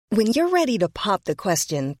When you're ready to pop the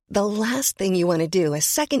question, the last thing you want to do is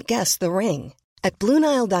second-guess the ring. At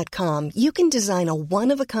BlueNile.com, you can design a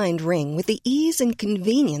one-of-a-kind ring with the ease and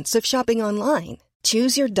convenience of shopping online.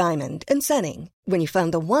 Choose your diamond and setting. When you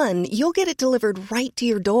find the one, you'll get it delivered right to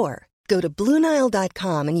your door. Go to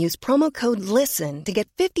BlueNile.com and use promo code LISTEN to get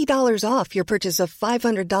 $50 off your purchase of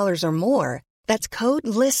 $500 or more. That's code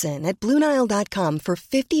LISTEN at BlueNile.com for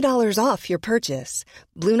 $50 off your purchase.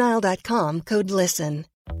 BlueNile.com, code LISTEN.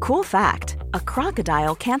 Cool fact, a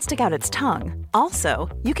crocodile can't stick out its tongue. Also,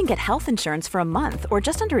 you can get health insurance for a month or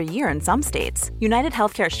just under a year in some states. United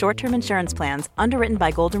Healthcare short-term insurance plans, underwritten by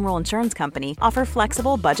Golden Rule Insurance Company, offer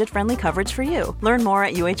flexible, budget-friendly coverage for you. Learn more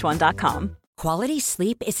at uh1.com. Quality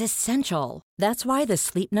sleep is essential. That's why the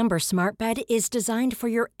Sleep Number Smart Bed is designed for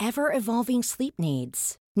your ever-evolving sleep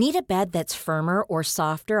needs. Need a bed that's firmer or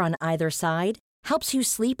softer on either side? Helps you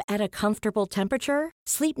sleep at a comfortable temperature?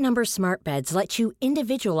 Sleep Number Smart Beds let you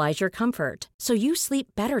individualize your comfort, so you sleep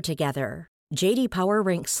better together. J.D. Power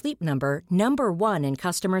ranks Sleep Number number 1 in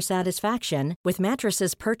customer satisfaction with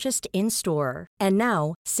mattresses purchased in-store. And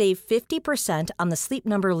now, save 50% on the Sleep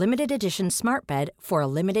Number Limited Edition Smart Bed for a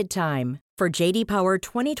limited time. For J.D. Power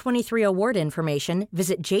 2023 award information,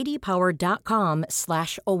 visit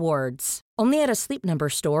jdpower.com/awards. Only at a Sleep Number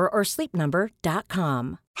store or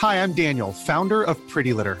sleepnumber.com. Hi, I'm Daniel, founder of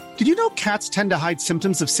Pretty Litter. Did you know cats tend to hide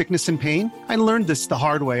symptoms of sickness and pain? I learned this the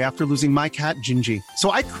hard way after losing my cat, Gingy. So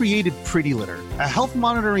I created Pretty Litter, a health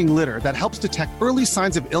monitoring litter that helps detect early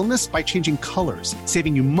signs of illness by changing colors,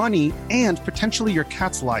 saving you money and potentially your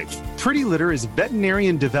cat's life. Pretty Litter is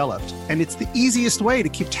veterinarian developed, and it's the easiest way to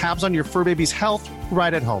keep tabs on your fur baby's health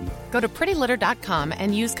right at home. Go to prettylitter.com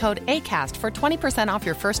and use code ACAST for 20% off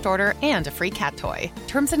your first order and a free cat toy.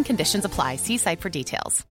 Terms and conditions apply. See site for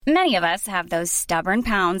details. Many of us have those stubborn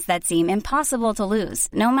pounds that seem impossible to lose,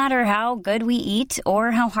 no matter how good we eat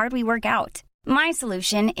or how hard we work out. My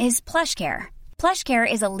solution is PlushCare. PlushCare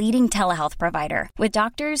is a leading telehealth provider with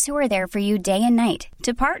doctors who are there for you day and night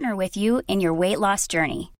to partner with you in your weight loss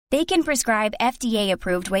journey. They can prescribe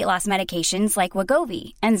FDA-approved weight loss medications like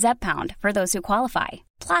Wegovy and Zepbound for those who qualify.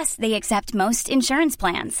 Plus, they accept most insurance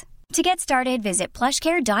plans. To get started, visit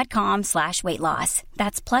plushcare.com/weightloss.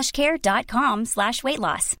 That's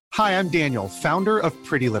plushcare.com/weightloss. Hi, I'm Daniel, founder of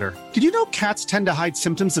Pretty Litter. Did you know cats tend to hide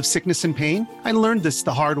symptoms of sickness and pain? I learned this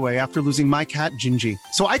the hard way after losing my cat, Gingy.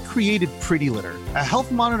 So I created Pretty Litter, a health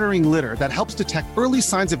monitoring litter that helps detect early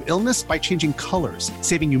signs of illness by changing colors,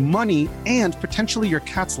 saving you money and potentially your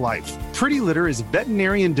cat's life. Pretty Litter is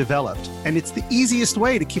veterinarian developed, and it's the easiest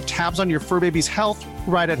way to keep tabs on your fur baby's health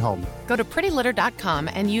right at home. Go to prettylitter.com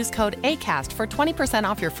and use code ACAST for 20%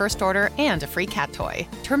 off your first order and a free cat toy.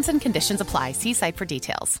 Terms and conditions apply. See site for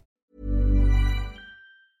details.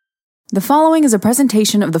 The following is a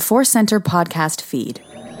presentation of the Force Center podcast feed.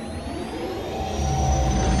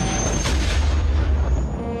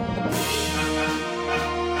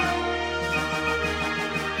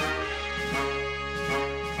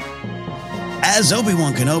 As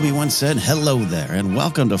Obi-Wan Kenobi once said, hello there, and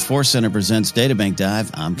welcome to Force Center Presents Databank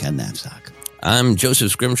Dive. I'm Ken Knapsack. I'm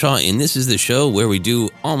Joseph Scrimshaw, and this is the show where we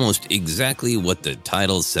do almost exactly what the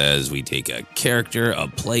title says. We take a character, a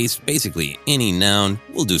place, basically any noun,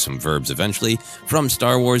 we'll do some verbs eventually, from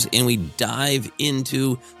Star Wars, and we dive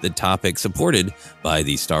into the topic supported by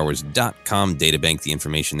the StarWars.com databank, the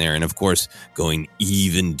information there, and of course, going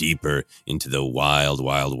even deeper into the wild,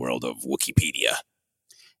 wild world of Wikipedia.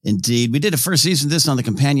 Indeed. We did a first season of this on the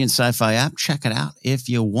Companion Sci-Fi app. Check it out if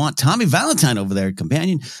you want. Tommy Valentine over there at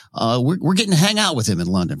Companion. We're getting to hang out with him in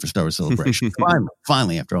London for Star Wars Celebration.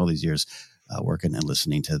 Finally, after all these years working and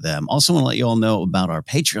listening to them. Also want to let you all know about our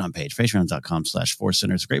Patreon page,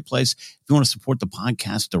 patreon.com/ForceCenter. It's a great place if you want to support the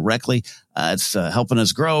podcast directly. It's helping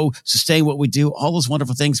us grow, sustain what we do, all those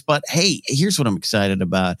wonderful things. But hey, here's what I'm excited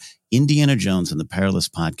about. Indiana Jones and the Perilous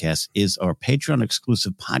Podcast is our Patreon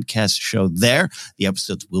exclusive podcast show there. The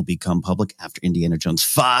episodes will become public after Indiana Jones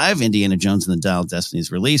 5, Indiana Jones and the Dial of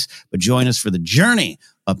Destiny's release. But join us for the journey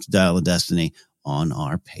up to Dial of Destiny on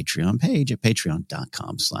our Patreon page at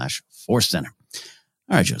patreon.com/ForceCenter.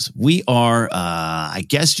 All right, Joseph, we are, I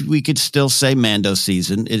guess we could still say Mando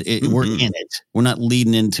season. We're in it. We're not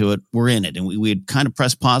leading into it. We're in it. And we had kind of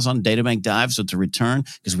pressed pause on Databank Dive, so to return,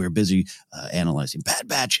 because we were busy analyzing Bad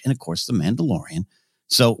Batch and, of course, The Mandalorian.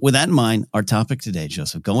 So with that in mind, our topic today,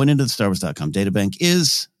 Joseph, going into the StarWars.com databank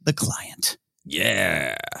is the client.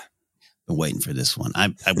 Yeah. Been waiting for this one.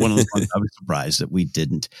 I one of those ones I was surprised that we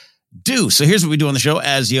didn't do. So here's what we do on the show.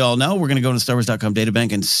 As you all know, we're going to go to the StarWars.com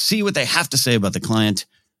databank and see what they have to say about the client.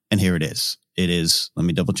 And here it is. It is, let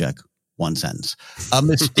me double check, one sentence. A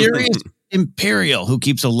mysterious Imperial who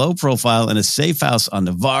keeps a low profile in a safe house on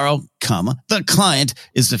Navarro, the client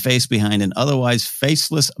is the face behind an otherwise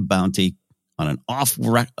faceless bounty on an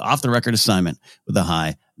off-the-record assignment with a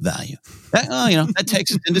high value. That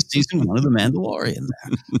takes us into season 1 of The Mandalorian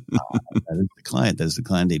there. That is the client. That is the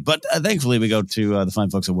client indeed. But thankfully, we go to the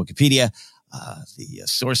fine folks at Wikipedia, the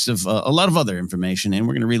source of a lot of other information, and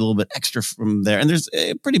we're going to read a little bit extra from there. And there's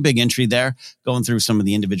a pretty big entry there going through some of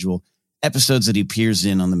the individual episodes that he appears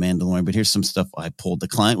in on The Mandalorian, but here's some stuff I pulled. The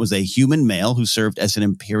client was a human male who served as an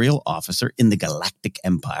Imperial officer in the Galactic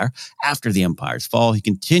Empire. After the Empire's fall, he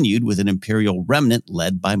continued with an Imperial remnant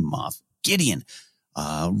led by Moff Gideon.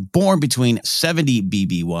 Born between 70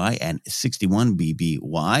 BBY and 61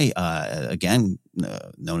 BBY,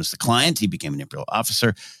 known as the client, he became an Imperial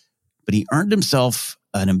officer, but he earned himself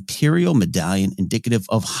an Imperial medallion indicative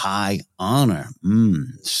of high honor.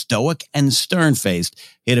 Stoic and stern-faced,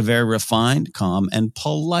 he had a very refined, calm, and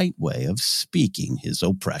polite way of speaking his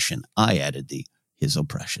oppression. I added his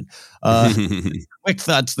oppression. Quick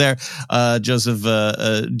thoughts there. Joseph,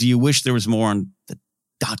 do you wish there was more on the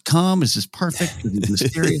 .com? Is this perfect? Is it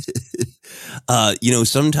mysterious?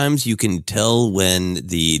 Sometimes you can tell when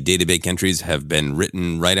the Databank entries have been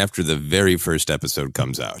written right after the very first episode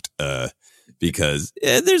comes out. Because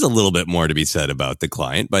there's a little bit more to be said about the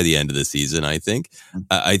client by the end of the season, I think.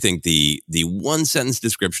 I think the one-sentence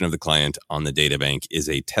description of the client on the Databank is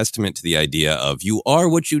a testament to the idea of you are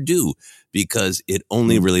what you do, because it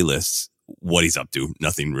only really lists what he's up to,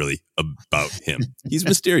 nothing really about him. He's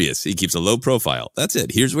mysterious. He keeps a low profile. That's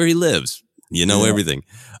it. Here's where he lives. Everything,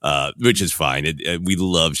 which is fine. We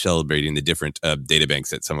love celebrating the different Databanks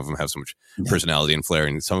that some of them have so much personality and flair,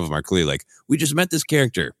 and some of them are clearly like, we just met this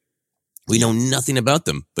character. We know nothing about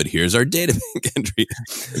them, but here's our Databank entry.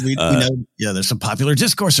 We know, there's some popular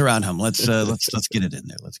discourse around him. Let's get it in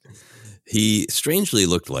there. Let's go. He strangely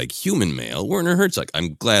looked like human male Werner Herzog.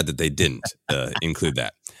 I'm glad that they didn't include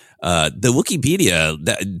that. The Wikipedia,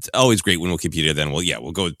 it's always great when Wikipedia then,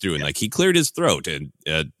 we'll go through and he cleared his throat and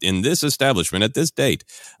in this establishment at this date.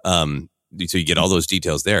 So you get all those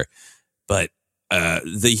details there. But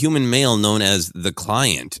the human male known as the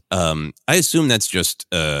client, I assume that's just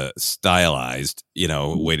stylized,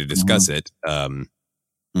 way to discuss it.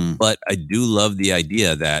 But I do love the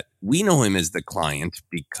idea that we know him as the client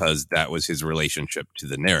because that was his relationship to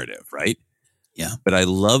the narrative, right? Yeah. But I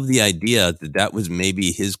love the idea that was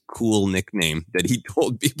maybe his cool nickname that he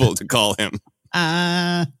told people to call him.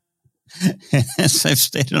 As I've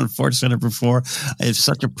stated on Fort Center before, I have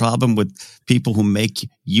such a problem with people who make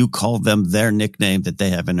you call them their nickname that they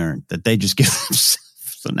haven't earned, that they just give themselves.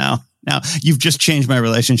 So now you've just changed my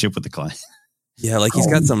relationship with the client. Yeah, he's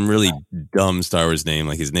got some really dumb Star Wars name.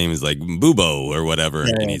 His name is Bubo or whatever.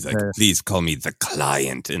 And he's like, please call me the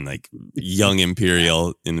client. And young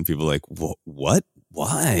Imperial. And then people are like, what?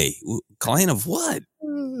 Why? Client of what?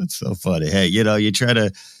 That's so funny. Hey, you try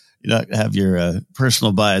to not have your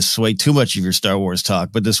personal bias sway too much of your Star Wars talk,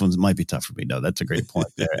 but this one might be tough for me. No, that's a great point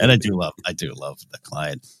there. And I do love the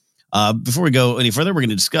client. Before we go any further, we're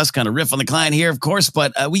going to discuss kind of riff on the client here, of course,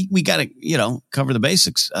 but we got to, cover the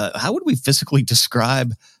basics. How would we physically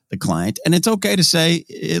describe the client? And it's okay to say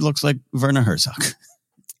it looks like Werner Herzog.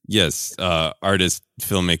 Yes. Artist,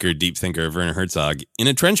 filmmaker, deep thinker Werner Herzog in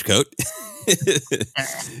a trench coat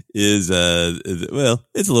is, it's a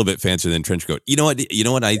little bit fancier than trench coat. You know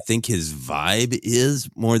what I think his vibe is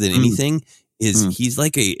more than anything is he's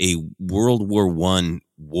like a World War I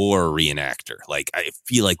war reenactor. I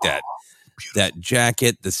feel like that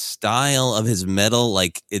jacket, the style of his metal,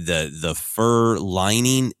 the fur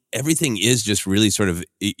lining, everything is just really sort of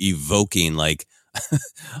evoking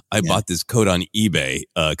I bought this coat on eBay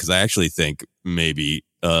because I actually think maybe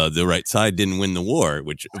the right side didn't win the war,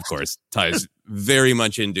 which of course ties very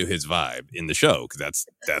much into his vibe in the show because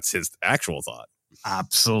that's his actual thought.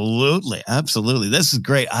 Absolutely. This is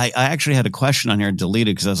great. I actually had a question on here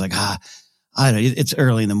deleted because I was like, I don't know, it's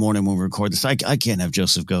early in the morning when we record this. I can't have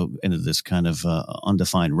Joseph go into this kind of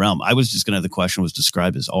undefined realm. I was just going to have the question was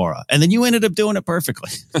describe his aura. And then you ended up doing it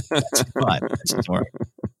perfectly. That's fine.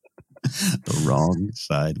 The wrong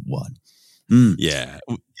side won. Yeah.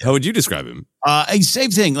 How would you describe him?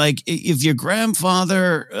 Same thing. If your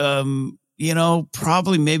grandfather,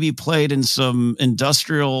 probably maybe played in some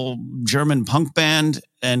industrial German punk band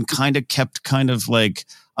and kind of kept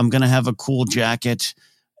I'm going to have a cool jacket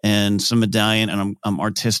and some medallion, and I'm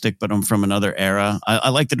artistic, but I'm from another era. I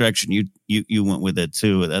like the direction you went with it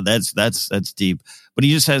too. That's deep. But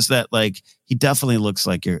he just has that he definitely looks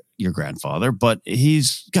like your grandfather, but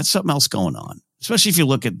he's got something else going on. especially if you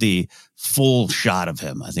look at the full shot of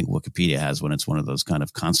him. I think Wikipedia has when it's one of those kind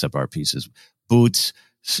of concept art pieces. Boots,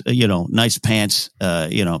 nice pants, but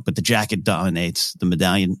the jacket dominates. The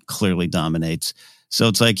medallion clearly dominates. So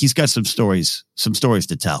it's like he's got some stories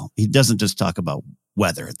to tell. He doesn't just talk about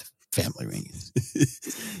weather at the family reunion.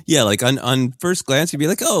 Yeah, like on first glance, you'd be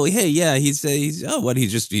like, oh, hey, yeah, he's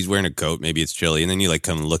wearing a coat. Maybe it's chilly. And then you like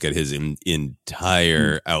come and look at his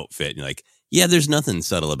entire outfit. And you're like, yeah, there's nothing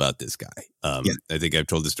subtle about this guy. I think I've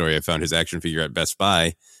told the story. I found his action figure at Best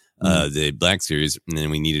Buy, the Black Series, and then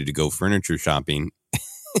we needed to go furniture shopping.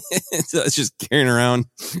 So I was just carrying around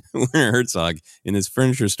wearing a Herzog in this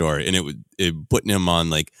furniture store, and it putting him on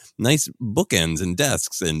like nice bookends and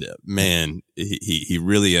desks. And man, he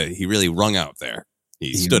really rung out there.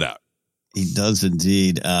 He stood out. He does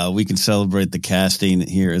indeed. We can celebrate the casting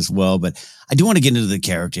here as well, but I do want to get into the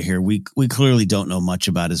character here. We clearly don't know much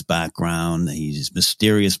about his background. He's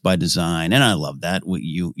mysterious by design, and I love that.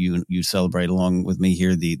 You celebrate along with me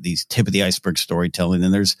here these tip of the iceberg storytelling,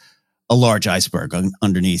 and there's a large iceberg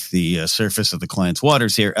underneath the surface of the client's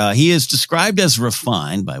waters here. He is described as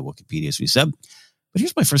refined by Wikipedia, as we said. But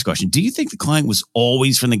here's my first question. Do you think the client was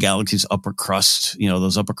always from the galaxy's upper crust,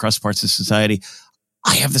 those upper crust parts of society?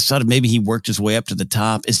 I have this thought of maybe he worked his way up to the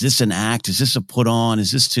top. Is this an act? Is this a put on?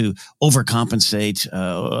 Is this to overcompensate?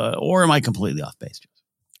 Or am I completely off base?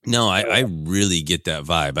 No, I really get that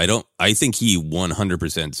vibe. I think he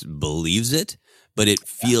 100% believes it, but it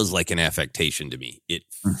feels like an affectation to me. It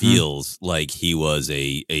feels like he was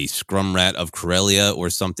a scrum rat of Corellia or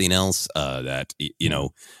something else that,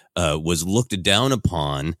 was looked down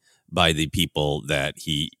upon by the people that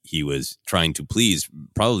he was trying to please,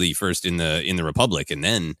 probably first in the Republic, and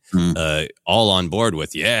then all on board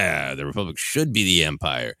with, the Republic should be the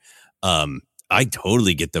Empire. I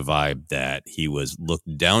totally get the vibe that he was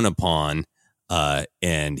looked down upon,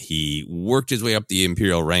 and he worked his way up the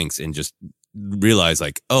Imperial ranks and just realized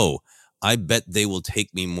like, oh, I bet they will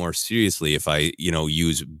take me more seriously if I,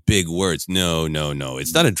 use big words. No.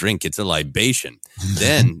 It's not a drink. It's a libation.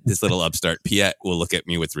 Then this little upstart Piet will look at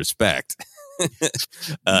me with respect.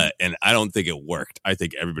 And I don't think it worked. I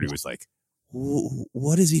think everybody was like,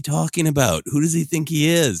 what is he talking about? Who does he think he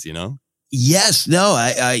is? Yes. No,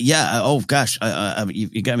 oh gosh.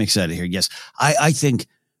 You got me excited here. Yes. I think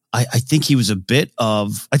he was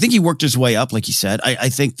I think he worked his way up, like you said. I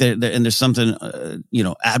think that, and there's something,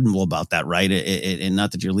 admirable about that, right? And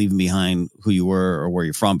not that you're leaving behind who you were or where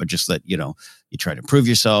you're from, but just that, you try to improve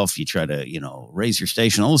yourself, you try to, raise your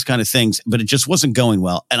station, all those kind of things, but it just wasn't going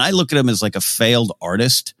well. And I look at him as like a failed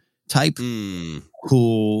artist type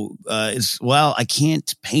who is, I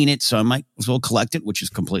can't paint it, so I might as well collect it, which is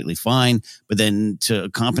completely fine. But then to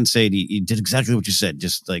compensate, he did exactly what you said.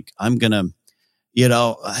 Just like, I'm going to,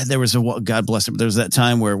 there was God bless him. There was that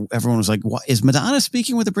time where everyone was like, "What is Madonna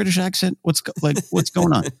speaking with a British accent? What's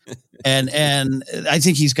going on?" And I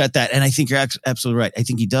think he's got that. And I think you're absolutely right. I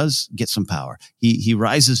think he does get some power. He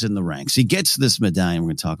rises in the ranks. He gets this medallion. We're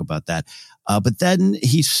going to talk about that. But then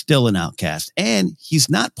he's still an outcast, and he's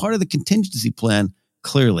not part of the contingency plan.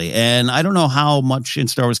 Clearly. And I don't know how much in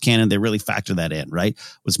Star Wars canon they really factor that in, right?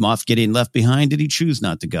 Was Moff Gideon left behind? Did he choose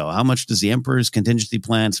not to go? How much does the Emperor's contingency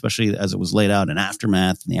plan, especially as it was laid out in the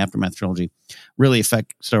Aftermath trilogy, really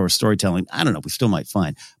affect Star Wars storytelling? I don't know. We still might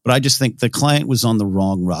find. But I just think the client was on the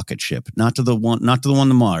wrong rocket ship, not to the one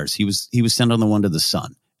to Mars. He was sent on the one to the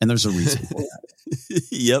sun. And there's a reason for that.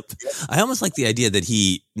 Yep. I almost like the idea that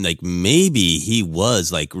maybe he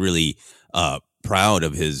was really proud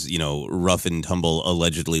of his, rough and tumble,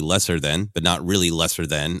 allegedly lesser than, but not really lesser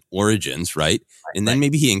than origins, right? And then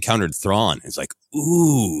maybe he encountered Thrawn. It's like,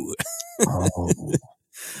 ooh,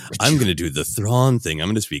 I'm going to do the Thrawn thing. I'm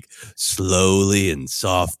going to speak slowly and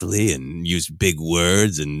softly and use big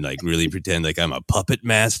words and really pretend like I'm a puppet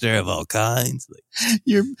master of all kinds.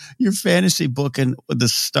 Your fantasy book and the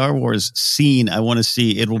Star Wars scene, I want to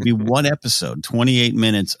see. It will be one episode, 28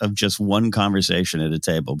 minutes of just one conversation at a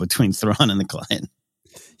table between Thrawn and the client.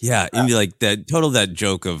 Yeah, and that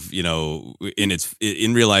joke of,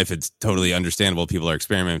 in real life, it's totally understandable. People are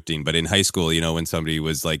experimenting, but in high school, when somebody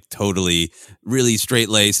was totally really straight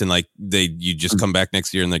laced and you just come back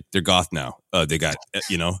next year and they're goth now. They got,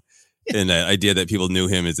 and the idea that people knew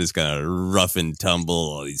him as this kind of rough and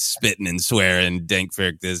tumble, he's spitting and swearing, dank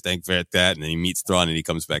ferret this, dank ferret that, and then he meets Thrawn and he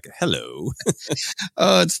comes back, hello.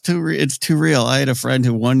 Oh, it's too real. I had a friend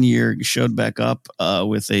who one year showed back up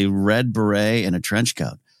with a red beret and a trench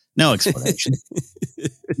coat. No explanation.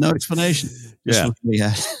 Just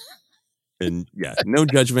yeah. And no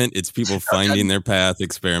judgment. It's people finding their path,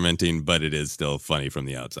 experimenting, but it is still funny from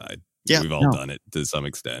the outside. Yeah, we've all done it to some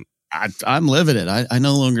extent. I'm living it. I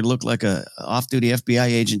no longer look like a off-duty FBI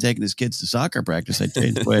agent taking his kids to soccer practice. I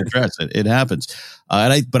changed the way I dress. It happens.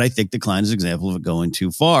 But I think the client is an example of it going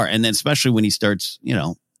too far. And then especially when he starts,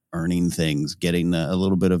 earning things, getting a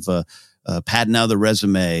little bit of padding out the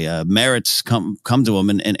resume, merits come to him.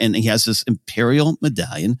 And he has this imperial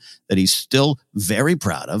medallion that he's still very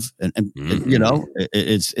proud of. And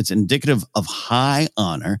it's indicative of high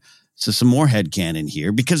honor. So some more headcanon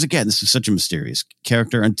here, because again, this is such a mysterious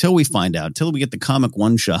character until we find out, until we get the comic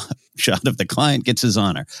one shot of the client gets his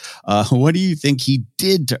honor. What do you think he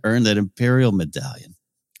did to earn that imperial medallion?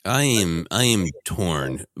 I am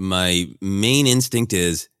torn. My main instinct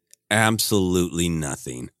is absolutely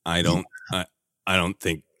nothing. I don't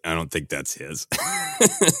think that's his.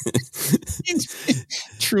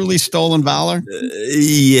 Truly stolen valor.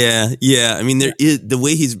 Yeah. I mean, there is the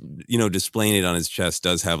way he's displaying it on his chest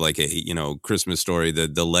does have like a Christmas Story,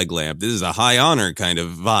 the leg lamp. This is a high honor kind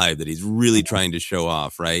of vibe that he's really trying to show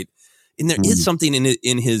off, right? And there is something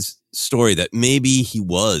in his story that maybe he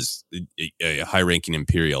was a high-ranking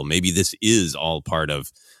Imperial. Maybe this is all part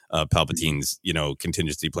of Palpatine's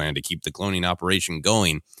contingency plan to keep the cloning operation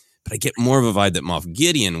going. But I get more of a vibe that Moff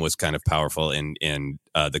Gideon was kind of powerful, and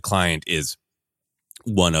the client is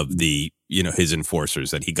one of the his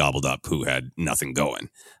enforcers that he gobbled up who had nothing going.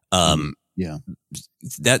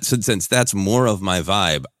 Since that's more of my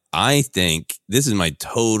vibe, I think this is my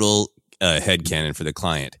total headcanon for the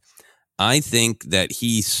client. I think that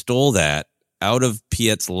he stole that out of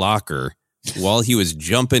Piet's locker while he was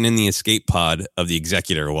jumping in the escape pod of the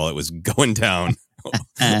Executor while it was going down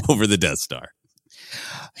over the Death Star.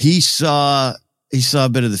 He saw a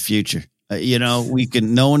bit of the future.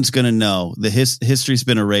 No one's going to know. The history's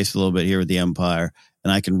been erased a little bit here with the Empire,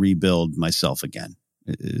 and I can rebuild myself again.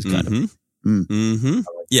 Is kind of.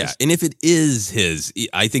 Yeah, and if it is his,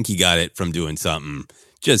 I think he got it from doing something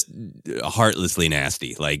just heartlessly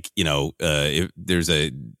nasty. Like, if there's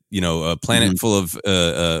a planet full of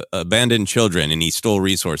abandoned children, and he stole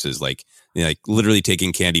resources, like literally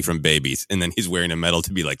taking candy from babies, and then he's wearing a medal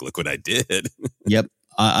to be like, look what I did. Yep.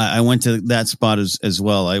 I went to that spot as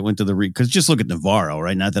well. I went to because just look at Navarro,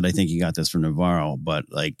 right? Not that I think he got this from Navarro, but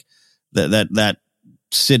like the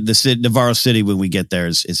Navarro City when we get there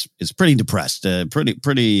is pretty depressed,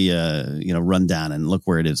 pretty run down, and look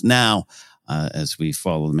where it is now as we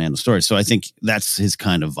follow the Mando story. So I think that's his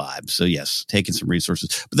kind of vibe. So yes, taking some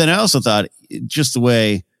resources, but then I also thought just the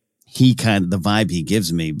way the vibe he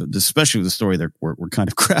gives me, but especially with the story that we're kind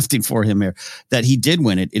of crafting for him here, that he did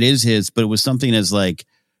win it. It is his, but it was something as like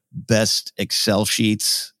best Excel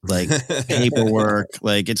sheets, like paperwork,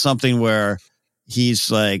 like it's something where he's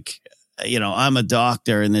like, I'm a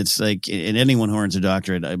doctor, and it's like, and anyone who earns a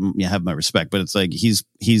doctorate, I have my respect, but it's like he's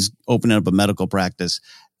opening up a medical practice,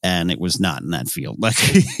 and it was not in that field. Like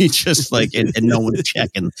he just like, and no one's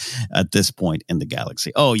checking at this point in the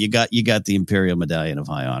galaxy. Oh, you got the Imperial Medallion of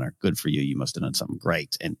High Honor. Good for you. You must have done something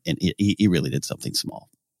great. And he really did something small.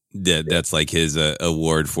 That's like his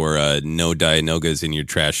award for no Dianogas in your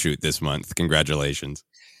trash chute this month. Congratulations.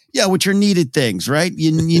 Yeah, which are needed things, right?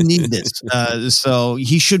 You need this. So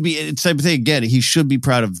he should be, it's the type of thing, again, he should be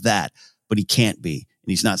proud of that, but he can't be. And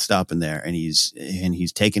he's not stopping there, and he's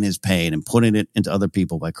taking his pain and putting it into other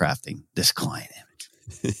people by crafting this client image,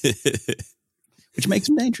 which makes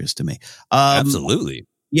him dangerous to me. Absolutely.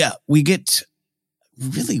 Yeah, we get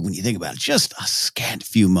really, when you think about it, just a scant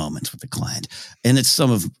few moments with the client, and it's some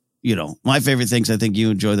of my favorite things. I think you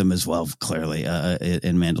enjoy them as well. Clearly,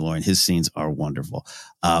 in Mandalorian, his scenes are wonderful.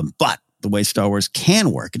 But the way Star Wars can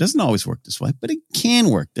work, it doesn't always work this way, but it can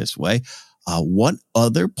work this way. What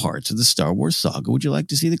other parts of the Star Wars saga would you like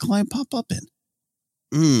to see the client pop up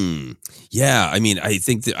in? Yeah, I mean, I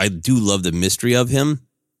think that I do love the mystery of him,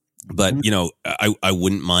 but I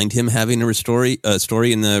wouldn't mind him having a story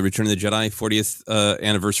in the Return of the Jedi 40th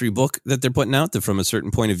anniversary book that they're putting out. That from a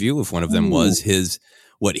certain point of view, if one of them was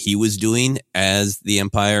what he was doing as the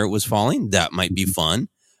Empire was falling, that might be fun.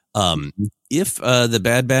 If the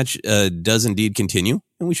Bad Batch does indeed continue,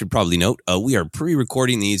 and we should probably note, we are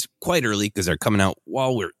pre-recording these quite early because they're coming out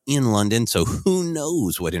while we're in London. So who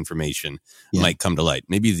knows what information might come to light?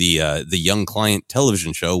 Maybe the Young Client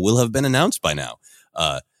television show will have been announced by now.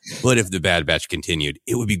 But if the Bad Batch continued,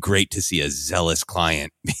 it would be great to see a zealous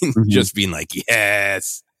client just being like,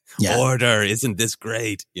 yes, order, isn't this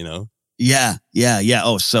great? Yeah.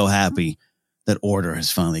 Oh, so happy that order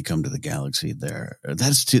has finally come to the galaxy there.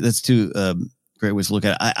 That's two great ways to look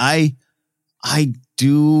at it. I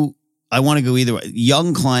want to go either way.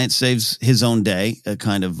 Young client saves his own day, a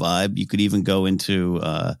kind of vibe. You could even go into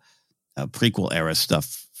prequel era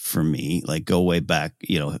stuff for me, like go way back,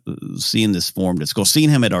 seeing this formed at school, seeing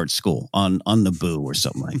him at art school on Naboo or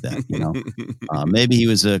something like that. Maybe he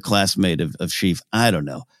was a classmate of Sheev. I don't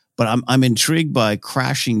know. But I'm intrigued by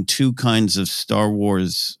crashing two kinds of Star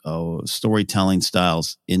Wars storytelling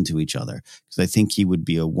styles into each other, because I think he would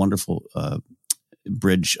be a wonderful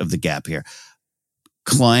bridge of the gap here.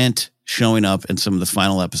 Client showing up in some of the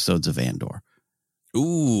final episodes of Andor.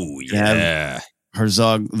 Ooh, yeah.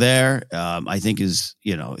 Herzog there, I think he's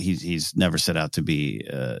never set out to be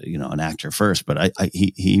an actor first, but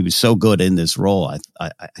he was so good in this role.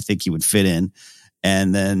 I think he would fit in.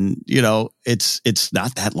 And then, it's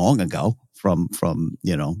not that long ago from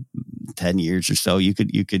 10 years or so. You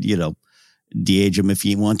could de-age him if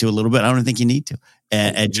you want to a little bit. I don't think you need to.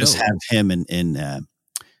 And just have him in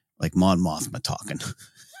like Mon Mothma talking.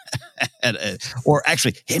 Or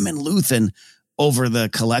actually him and Luthen over the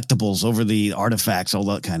collectibles, over the artifacts, all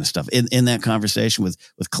that kind of stuff. In that conversation with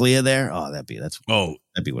Clea there. Oh, that'd be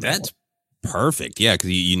what I want. Perfect. Yeah, because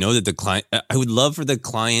you know that the client, I would love for the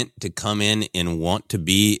client to come in and want to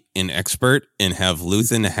be an expert and have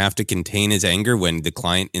Luthen have to contain his anger when the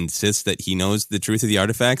client insists that he knows the truth of the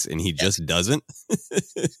artifacts and he just doesn't.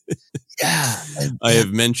 Yeah. I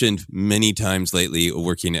have mentioned many times lately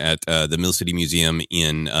working at the Mill City Museum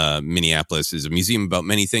in Minneapolis is a museum about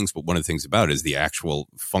many things, but one of the things about it is the actual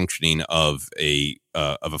functioning of a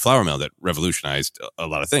flour mill that revolutionized a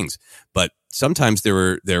lot of things. But sometimes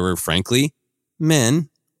there were frankly men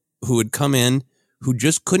who would come in who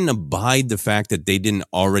just couldn't abide the fact that they didn't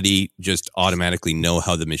already just automatically know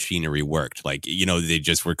how the machinery worked. Like, they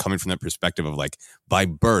just were coming from that perspective of like, by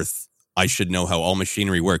birth, I should know how all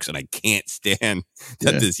machinery works, and I can't stand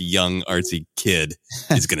that this young artsy kid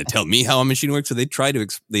is going to tell me how a machine works. So they'd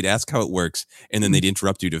ask how it works, and then they'd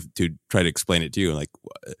interrupt you to try to explain it to you. Like,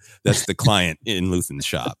 that's the client in Luthen's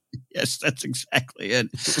shop. Yes, that's exactly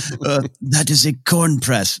it. That is a corn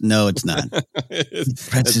press. No, it's not.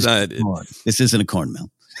 It's not. This isn't a corn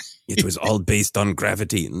mill. It was all based on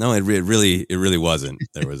gravity. No, it really wasn't.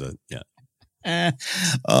 There was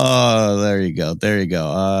Oh, there you go.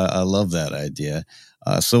 I love that idea.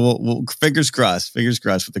 So we'll fingers crossed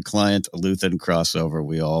with the client Luthen crossover.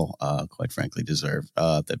 We all, quite frankly, deserve.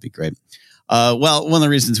 That'd be great. Well, one of the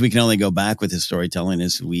reasons we can only go back with his storytelling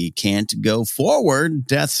is we can't go forward.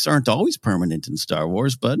 Deaths aren't always permanent in Star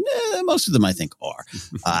Wars, but most of them, I think, are.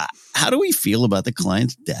 How do we feel about the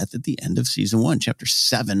client's death at the end of season 1, chapter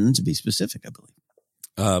 7, to be specific, I believe?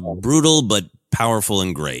 Brutal, but powerful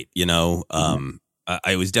and great.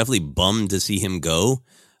 I was definitely bummed to see him go.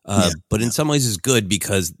 But in some ways it's good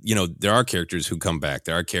because, there are characters who come back.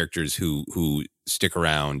 There are characters who stick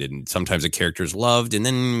around, and sometimes a character is loved and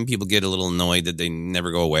then people get a little annoyed that they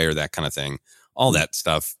never go away or that kind of thing. All that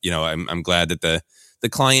stuff. I'm glad that the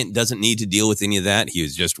client doesn't need to deal with any of that. He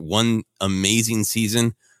was just one amazing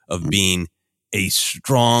season of being a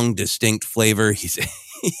strong, distinct flavor.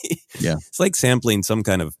 It's like sampling some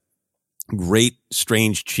kind of great,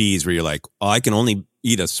 strange cheese where you're like, oh, I can only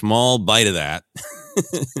eat a small bite of that.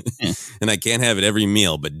 And I can't have it every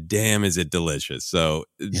meal, but damn, is it delicious. So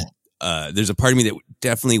there's a part of me that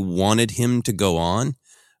definitely wanted him to go on,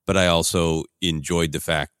 but I also enjoyed the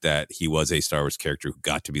fact that he was a Star Wars character who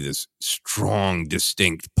got to be this strong,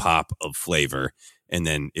 distinct pop of flavor. And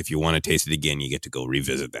then if you want to taste it again, you get to go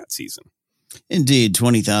revisit that season. Indeed,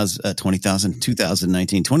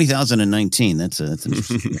 2019. That's an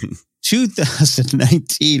interesting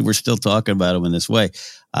 2019. We're still talking about him in this way.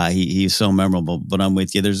 He's so memorable, but I'm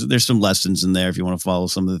with you. There's some lessons in there if you want to follow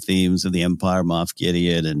some of the themes of the Empire, Moff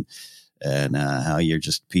Gideon, and how you're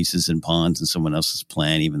just pieces and pawns in someone else's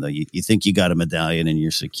plan, even though you think you got a medallion and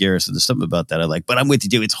you're secure. So there's something about that I like. But I'm with you,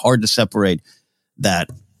 too. It's hard to separate that.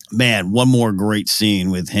 Man, one more great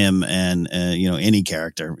scene with him and, any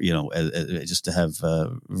character, just to have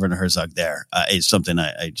Werner Herzog there is something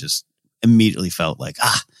I just immediately felt like,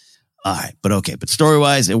 all right, but okay. But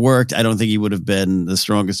story-wise, it worked. I don't think he would have been the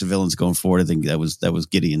strongest of villains going forward. I think that was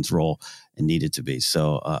Gideon's role and needed to be.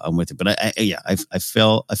 So I'm with it. But I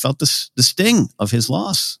felt the sting of his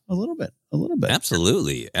loss a little bit.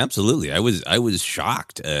 Absolutely. I was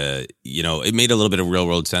shocked. It made a little bit of real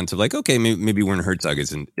world sense of like, okay, maybe Werner Herzog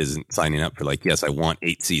isn't signing up for like, yes, I want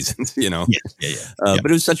 8 seasons. But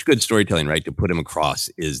it was such good storytelling, right? To put him across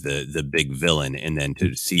is the big villain, and then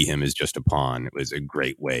to see him as just a pawn. It was a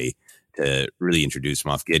great way to really introduce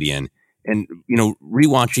Moff Gideon. And,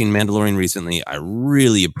 rewatching Mandalorian recently, I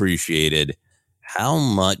really appreciated how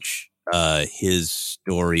much his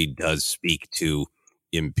story does speak to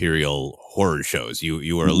Imperial horror shows.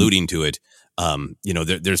 You were alluding to it.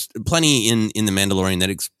 There's plenty in The Mandalorian that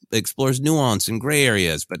explores nuance and gray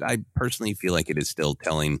areas, but I personally feel like it is still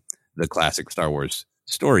telling the classic Star Wars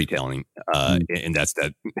storytelling, and that's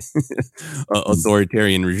that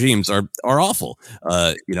authoritarian regimes are awful.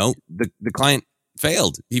 The client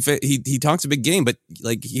failed. He talks a big game, but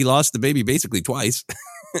like he lost the baby basically twice.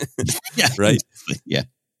 Yeah, right. Yeah.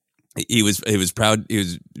 He was proud. He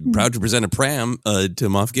was proud to present a pram to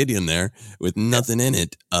Moff Gideon there with nothing in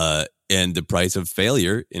it. And the price of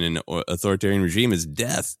failure in an authoritarian regime is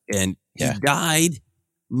death. And he died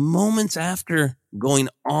moments after going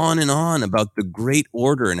on and on about the Great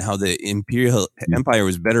Order and how the Imperial Empire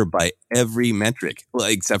was better by every metric, well,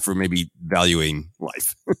 except for maybe valuing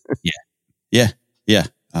life. Yeah.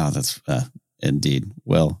 Oh, that's indeed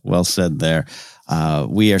well said there.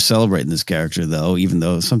 We are celebrating this character, though, even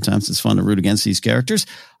though sometimes it's fun to root against these characters.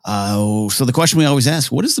 So the question we always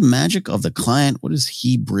ask, what is the magic of the client? What does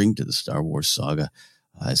he bring to the Star Wars saga?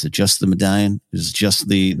 Is it just the medallion? Is it just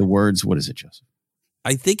the words? What is it, Joseph?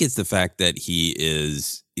 I think it's the fact that he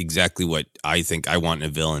is exactly what I think I want in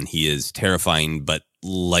a villain. He is terrifying, but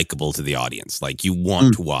likable to the audience. Like you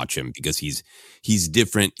want to watch him because he's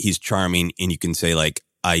different. He's charming. And you can say like,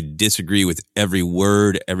 I disagree with every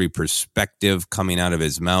word, every perspective coming out of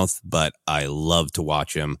his mouth, but I love to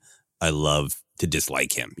watch him. I love to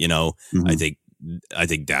dislike him. I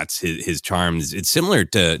think that's his charms. It's similar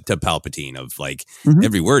to Palpatine of like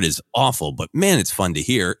every word is awful, but man, it's fun to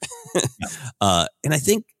hear. And I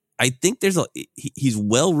think he's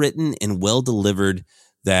well written and well delivered,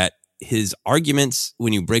 that his arguments,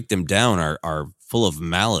 when you break them down, are full of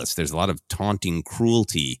malice. There's a lot of taunting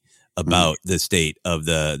cruelty about the state of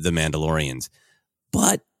the Mandalorians,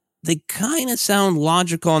 but they kind of sound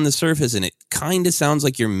logical on the surface, and it kind of sounds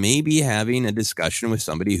like you're maybe having a discussion with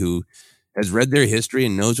somebody who has read their history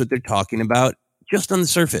and knows what they're talking about just on the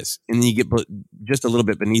surface. And then you get just a little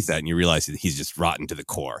bit beneath that and you realize that he's just rotten to the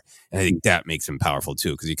core. And I think that makes him powerful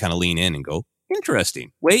too, because you kind of lean in and go,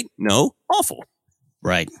 interesting. Wait, no, awful.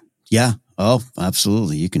 Right. Yeah. Oh,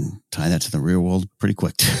 absolutely. You can tie that to the real world pretty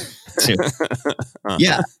quick.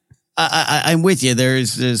 Yeah. I'm with you.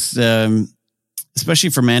 There's this, especially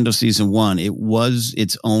for Mando season 1, it was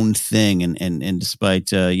its own thing. And despite,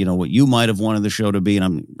 what you might have wanted the show to be, and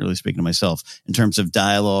I'm really speaking to myself in terms of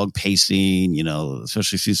dialogue, pacing,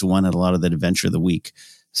 especially season 1 had a lot of that adventure of the week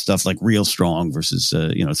stuff, like real strong versus,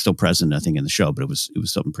 it's still present, I think, in the show, but it was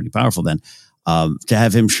something pretty powerful then. To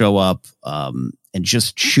have him show up, and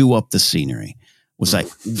just chew up the scenery was like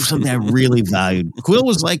something I really valued. Quill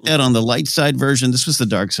was like that on the light side version. This was the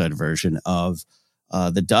dark side version of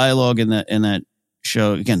the dialogue in that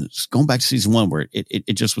show. Again, going back to season 1, where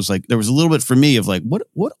it just was like, there was a little bit for me of like, what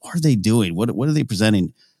are they doing? What are they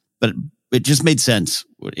presenting? But it just made sense.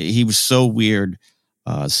 He was so weird,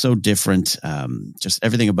 so different, just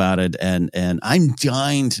everything about it. And I'm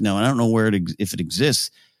dying to know, and I don't know if it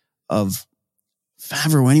exists, of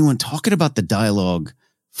Favreau, anyone talking about the dialogue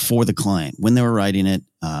for the client when they were writing it.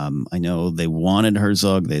 I know they wanted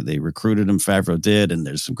Herzog. They recruited him. Favreau did. And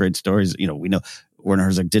there's some great stories. We know Werner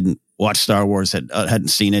Herzog didn't watch Star Wars, hadn't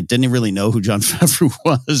seen it, didn't really know who Jon Favreau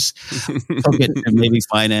was. Took it and maybe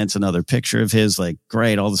finance another picture of his, like,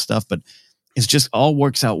 great, all the stuff. But it's just all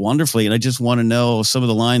works out wonderfully. And I just want to know some of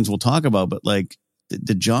the lines we'll talk about. But like,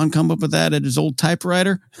 did John come up with that at his old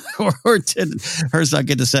typewriter? or did Herzog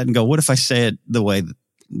get to set and go, what if I say it the way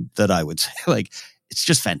that I would say? Like, it's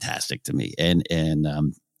just fantastic to me, and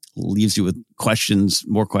leaves you with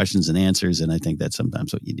more questions than answers. And I think that's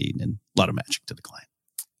sometimes what you need, and a lot of magic to the client.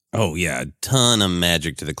 Oh yeah, a ton of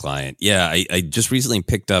magic to the client. Yeah, I just recently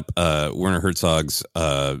picked up Werner Herzog's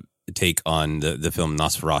take on the film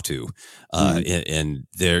Nosferatu, and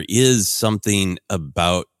there is something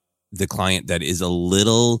about the client that is a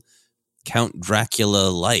little Count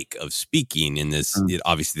Dracula-like of speaking in this.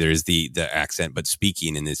 Obviously, there is the accent, but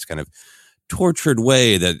speaking in this kind of tortured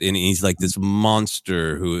way and he's like this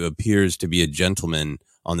monster who appears to be a gentleman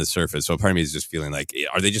on the surface. So part of me is just feeling like,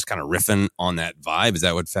 are they just kind of riffing on that vibe? Is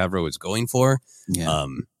that what Favreau is going for? Yeah.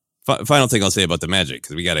 Final thing I'll say about the magic,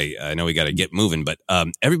 because I know we got to get moving, but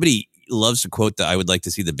everybody loves to quote I would like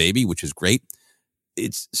to see the baby, which is great.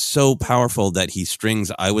 It's so powerful that he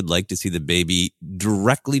strings I would like to see the baby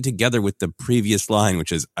directly together with the previous line,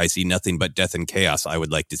 which is, I see nothing but death and chaos. I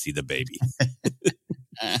would like to see the baby.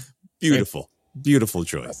 Beautiful, beautiful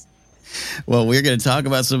choice. Well, we're going to talk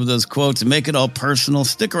about some of those quotes and make it all personal.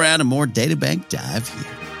 Stick around, and more Databank Dive here.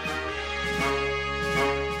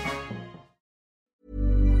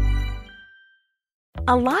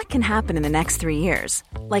 A lot can happen in the next 3 years.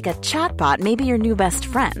 Like a chatbot may be your new best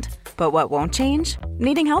friend. But what won't change?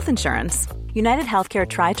 Needing health insurance. United Healthcare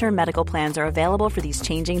Tri-Term Medical Plans are available for these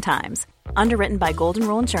changing times. Underwritten by Golden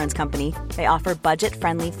Rule Insurance Company, they offer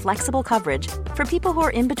budget-friendly, flexible coverage for people who are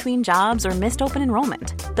in between jobs or missed open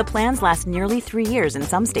enrollment. The plans last nearly 3 years in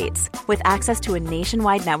some states, with access to a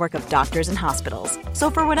nationwide network of doctors and hospitals. So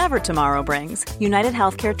for whatever tomorrow brings, United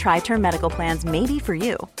Healthcare Tri-Term Medical Plans may be for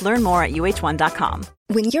you. Learn more at uh1.com.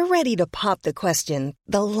 When you're ready to pop the question,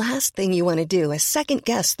 the last thing you want to do is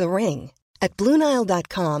second-guess the ring. At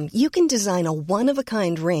BlueNile.com, you can design a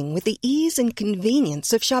one-of-a-kind ring with the ease and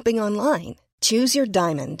convenience of shopping online. Choose your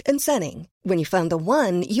diamond and setting. When you find the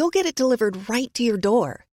one, you'll get it delivered right to your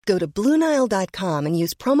door. Go to BlueNile.com and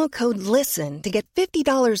use promo code LISTEN to get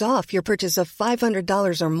 $50 off your purchase of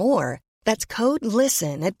 $500 or more. That's code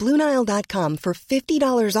LISTEN at BlueNile.com for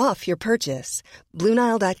 $50 off your purchase.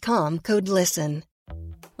 BlueNile.com, code LISTEN.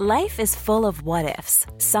 Life is full of what-ifs.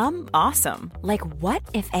 Some awesome, like what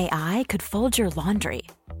if AI could fold your laundry?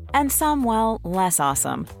 And some, well, less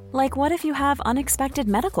awesome, like what if you have unexpected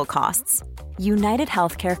medical costs? United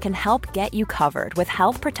Healthcare can help get you covered with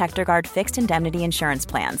Health Protector Guard fixed indemnity insurance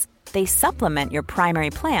plans. They supplement your primary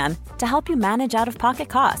plan to help you manage out-of-pocket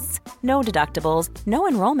costs. No deductibles, no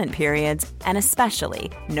enrollment periods, and especially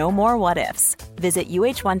no more what-ifs. Visit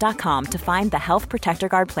uh1.com to find the Health Protector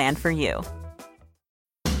Guard plan for you.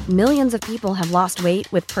 Millions of people have lost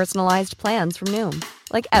weight with personalized plans from Noom.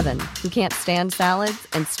 Like Evan, who can't stand salads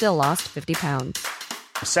and still lost 50 pounds.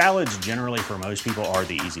 Salads generally for most people are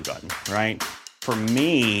the easy button, right? For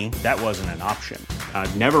me, that wasn't an option.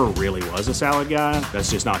 I never really was a salad guy. That's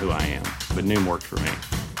just not who I am. But Noom worked for me.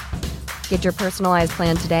 Get your personalized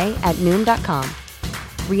plan today at Noom.com.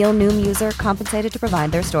 Real Noom user compensated to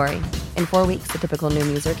provide their story. In 4 weeks, the typical Noom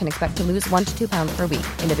user can expect to lose 1 to 2 pounds per week.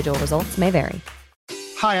 Individual results may vary.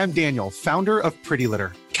 Hi, I'm Daniel, founder of Pretty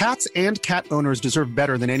Litter. Cats and cat owners deserve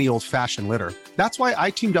better than any old-fashioned litter. That's why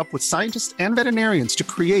I teamed up with scientists and veterinarians to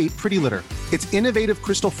create Pretty Litter. Its innovative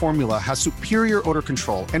crystal formula has superior odor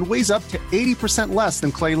control and weighs up to 80% less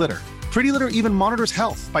than clay litter. Pretty Litter even monitors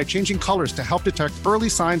health by changing colors to help detect early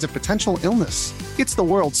signs of potential illness. It's the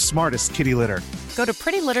world's smartest kitty litter. Go to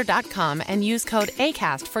prettylitter.com and use code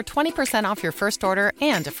ACAST for 20% off your first order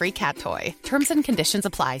and a free cat toy. Terms and conditions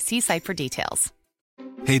apply. See site for details.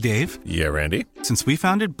 Hey, Dave. Yeah, Randy. Since we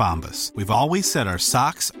founded Bombas, we've always said our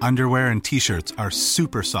socks, underwear, and T-shirts are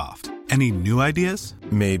super soft. Any new ideas?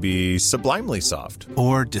 Maybe sublimely soft.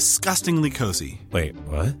 Or disgustingly cozy. Wait,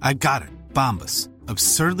 what? I got it. Bombas.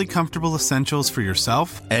 Absurdly comfortable essentials for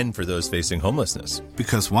yourself and for those facing homelessness.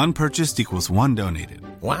 Because one purchased equals one donated.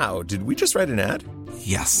 Wow, did we just write an ad?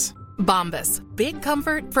 Yes. Bombas. Big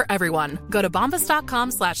comfort for everyone. Go to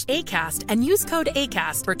bombas.com/ACAST and use code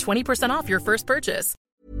ACAST for 20% off your first purchase.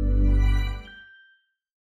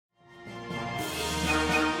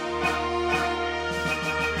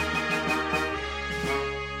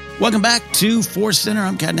 Welcome back to Force Center.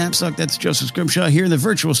 I'm Cat Knapsack. That's Joseph Scrimshaw here in the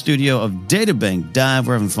virtual studio of Databank Dive.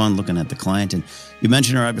 We're having fun looking at the client. And you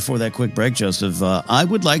mentioned right before that quick break, Joseph, I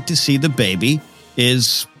would like to see the baby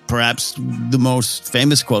is perhaps the most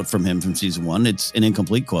famous quote from him from season 1. It's an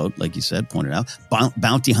incomplete quote, like you said, pointed out.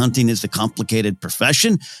 Bounty hunting is a complicated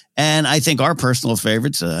profession. And I think our personal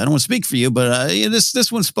favorites, I don't want to speak for you, but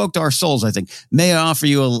this one spoke to our souls, I think. May I offer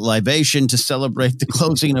you a libation to celebrate the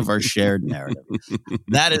closing of our shared narrative?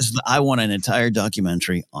 That is, I want an entire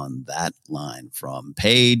documentary on that line from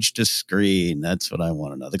page to screen. That's what I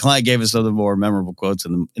want to know. The client gave us some of the more memorable quotes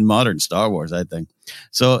in modern Star Wars, I think.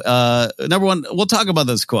 So, number one, we'll talk about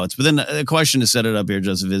those quotes. But then the question to set it up here,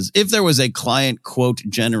 Joseph, is if there was a client quote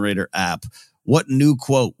generator app, what new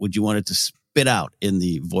quote would you want it to spit out in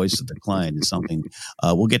the voice of the client is something.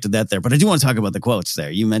 We'll get to that there. But I do want to talk about the quotes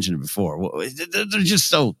there. You mentioned it before. They're just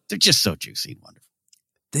so juicy and wonderful.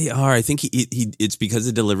 They are. I think it's because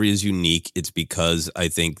the delivery is unique. It's because I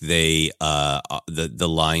think they the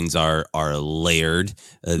lines are layered.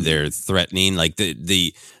 They're threatening. Like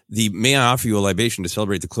the may I offer you a libation to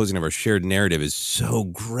celebrate the closing of our shared narrative is so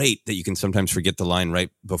great that you can sometimes forget the line right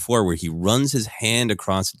before where he runs his hand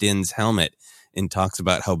across Din's helmet and talks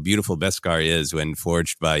about how beautiful Beskar is when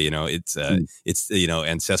forged by, it's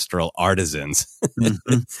ancestral artisans.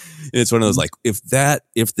 Mm-hmm. It's one of those, like, if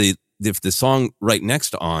the song right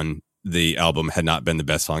next on the album had not been the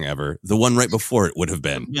best song ever, the one right before it would have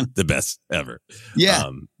been the best ever.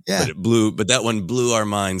 Yeah. But that one blew our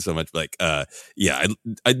minds so much. Like, I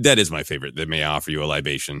that is my favorite. That may I offer you a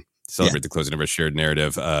libation. Celebrate the closing of our shared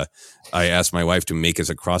narrative. I asked my wife to make us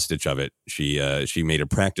a cross stitch of it. She made a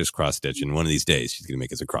practice cross stitch, and one of these days she's going to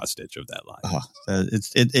make us a cross stitch of that line.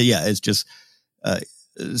 It's just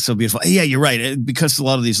so beautiful. Yeah, you're right. Because a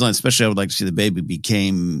lot of these lines, especially I would like to see the baby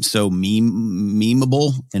became so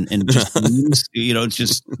memeable and just memes. It's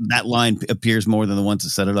just that line appears more than the ones that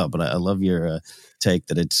set it up. But I love your take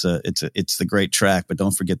that it's the great track, but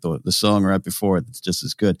don't forget the song right before it. It's just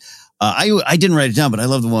as good. I didn't write it down, but I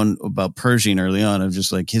love the one about Pershing early on. I'm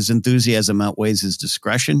just like, his enthusiasm outweighs his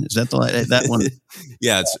discretion. Is that that one?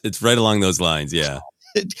 Yeah, it's right along those lines. Yeah.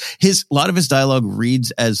 A lot of his dialogue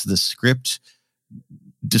reads as the script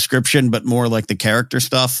description, but more like the character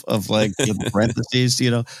stuff of like parentheses,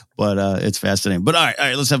 but it's fascinating. But all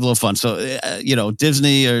right, let's have a little fun. So,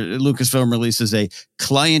 Disney or Lucasfilm releases a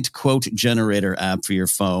client quote generator app for your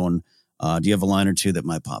phone. Do you have a line or two that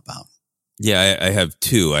might pop out? Yeah, I have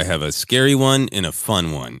two. I have a scary one and a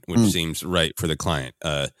fun one, which seems right for the client.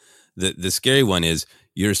 The scary one is,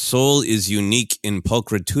 your soul is unique in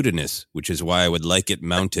pulchritudinous, which is why I would like it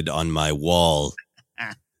mounted on my wall.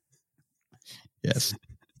 Yes.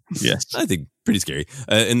 I think pretty scary.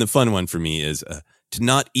 And the fun one for me is, to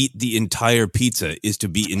not eat the entire pizza is to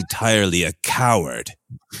be entirely a coward.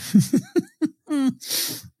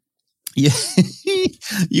 Yeah,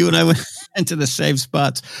 you and I went into the same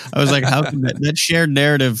spots. I was like, how can that shared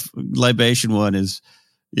narrative libation one is,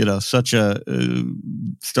 such a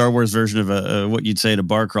Star Wars version of what you'd say in a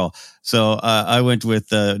bar crawl. So I went with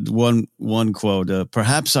one quote,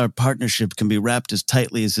 perhaps our partnership can be wrapped as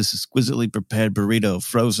tightly as this exquisitely prepared burrito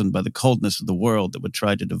frozen by the coldness of the world that would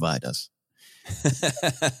try to divide us.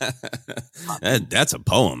 That's a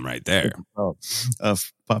poem right there.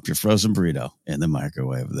 Pop your frozen burrito in the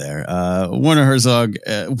microwave there. Werner Herzog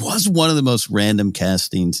was one of the most random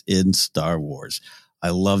castings in Star Wars. I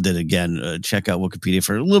loved it. Again, check out Wikipedia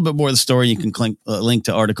for a little bit more of the story. You can link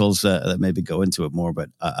to articles that maybe go into it more. But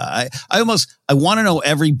I want to know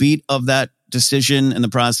every beat of that decision and the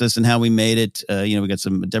process and how we made it. We got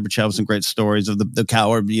Deborah Chow with some great stories of the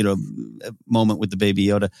coward, moment with the baby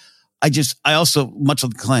Yoda. I also, much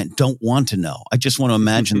like the client, don't want to know. I just want to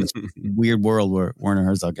imagine this weird world where Werner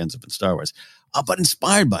Herzog ends up in Star Wars. But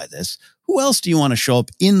inspired by this, who else do you want to show up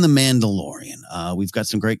in The Mandalorian? We've got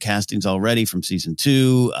some great castings already from season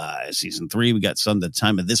 2, season 3. We got some at the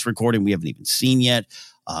time of this recording we haven't even seen yet.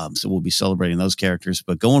 So we'll be celebrating those characters.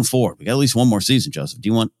 But going forward, we got at least one more season, Joseph. Do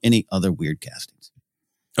you want any other weird castings?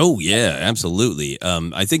 Oh, yeah, absolutely.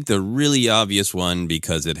 I think the really obvious one,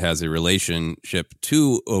 because it has a relationship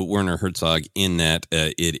to Werner Herzog in that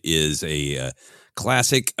it is a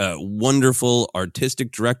classic, wonderful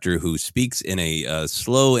artistic director who speaks in a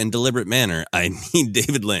slow and deliberate manner. I mean,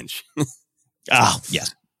 David Lynch.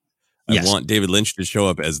 Yes. I want David Lynch to show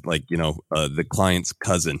up as the client's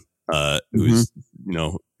cousin who's,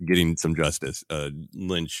 getting some justice.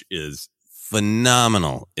 Lynch is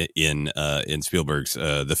phenomenal in Spielberg's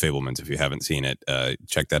The Fabelmans. If you haven't seen it,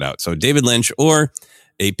 check that out. So David Lynch, or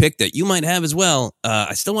a pick that you might have as well.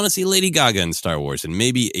 I still want to see Lady Gaga in Star Wars, and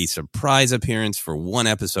maybe a surprise appearance for one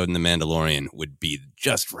episode in The Mandalorian would be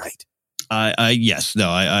just right. I'm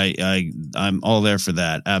all there for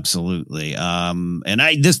that. Absolutely. And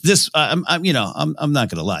I'm not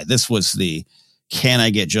going to lie. This was the, can I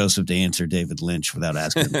get Joseph to answer David Lynch without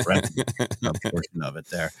asking him portion of it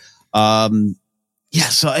there.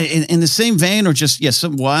 So in the same vein, or just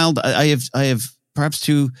some wild, I have perhaps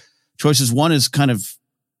two choices. One is kind of,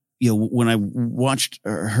 when I watched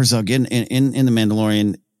Herzog in The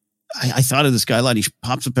Mandalorian, I thought of this guy a lot. He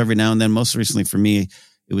pops up every now and then. Most recently for me,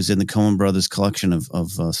 it was in the Coen Brothers collection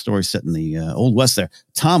of stories set in the Old West there.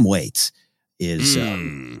 Tom Waits is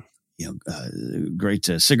great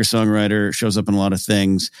singer-songwriter, shows up in a lot of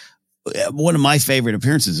things. One of my favorite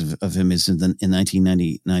appearances of him is in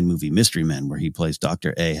 1999 movie Mystery Men, where he plays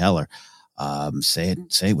Dr. A. Heller. Say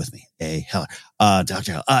it with me, A. Heller.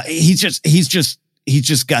 Dr. Heller. He's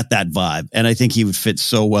just got that vibe, and I think he would fit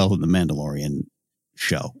so well in the Mandalorian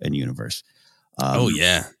show and universe.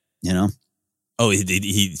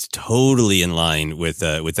 He's totally in line with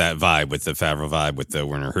that vibe, with the Favreau vibe, with the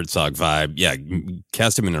Werner Herzog vibe. Yeah,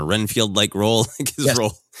 cast him in a Renfield-like role, like his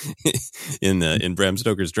role in Bram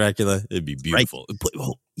Stoker's Dracula. It'd be beautiful. Right.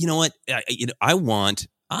 Well, you know what?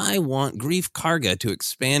 I want Grief Karga to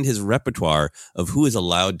expand his repertoire of who is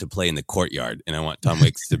allowed to play in the courtyard, and I want Tom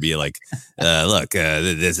Waits to be like, "Look,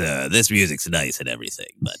 this music's nice and everything,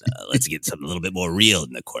 but let's get something a little bit more real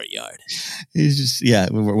in the courtyard." He's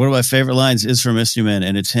just one of my favorite lines is from Mystery Men,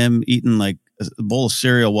 and it's him eating like a bowl of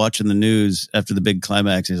cereal, watching the news after the big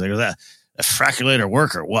climax. He's like, "Was that a fraculator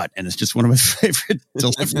work or what?" And it's just one of my favorite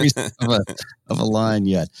deliveries of a line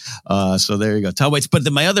yet. So there you go, Tom Waits. But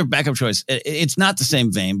my other backup choice, it's not the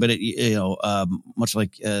same vein, but much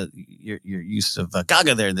like your use of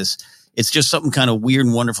Gaga there in this, it's just something kind of weird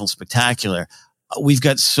and wonderful and spectacular. we've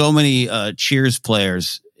got so many Cheers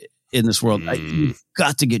players in this world. You've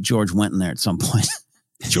got to get George Wendt in there at some point.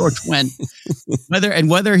 George Wendt,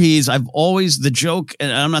 whether he's, I've always, the joke,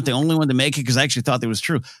 and I'm not the only one to make it because I actually thought that was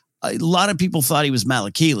true. A lot of people thought he was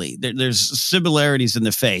Malakili. There's similarities in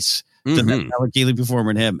the face to that Malakili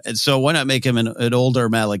performer and him. And so why not make him an older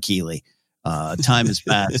Malakili? Time has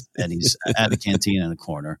passed and he's at a canteen in a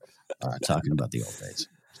corner talking about the old days.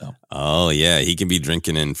 So. Oh, yeah. He can be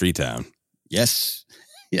drinking in Freetown. Yes.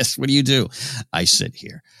 Yes. What do? I sit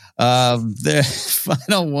here. The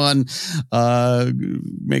final one,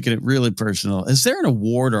 making it really personal. Is there an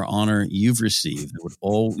award or honor you've received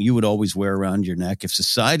that you would always wear around your neck if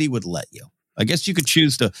society would let you? I guess you could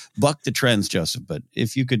choose to buck the trends, Joseph, but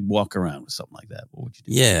if you could walk around with something like that, what would you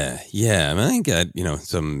do? Yeah. I mean, I got,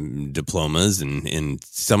 some diplomas and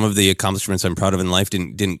some of the accomplishments I'm proud of in life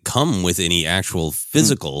didn't come with any actual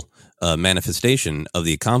physical manifestation of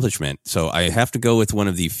the accomplishment. So I have to go with one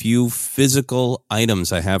of the few physical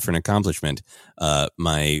items I have for an accomplishment.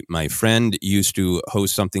 My friend used to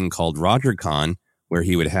host something called RogerCon, where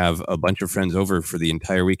he would have a bunch of friends over for the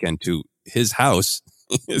entire weekend to his house.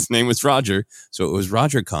 His name was Roger, so it was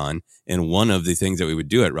RogerCon. And one of the things that we would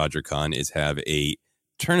do at RogerCon is have a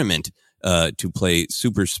tournament to play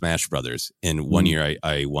Super Smash Brothers. And one year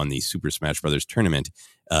I won the Super Smash Brothers tournament,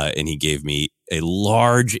 and he gave me a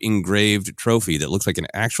large engraved trophy that looks like an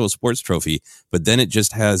actual sports trophy, but then it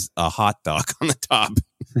just has a hot dog on the top.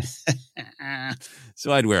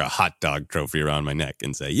 So I'd wear a hot dog trophy around my neck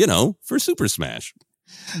and say, for Super Smash.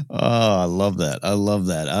 Oh, I love that.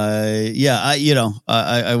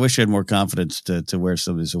 I wish I had more confidence to wear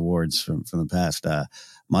some of these awards from the past.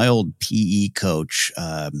 My old PE coach,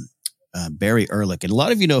 Barry Ehrlich, and a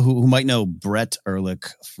lot of you know who might know Brett Ehrlich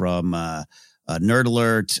from Nerd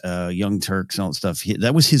Alert, Young Turks, and all that stuff.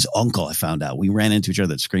 That was his uncle. I found out we ran into each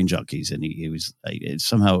other at Screen Junkies, and he was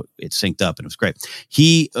somehow it synced up, and it was great.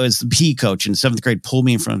 He was the PE coach in 7th grade, pulled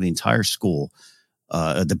me in front of the entire school.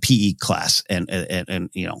 The PE class and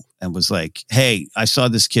was like, "Hey, I saw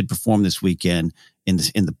this kid perform this weekend in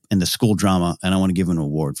the school drama, and I want to give him an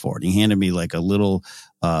award for it." He handed me like a little,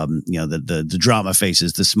 the drama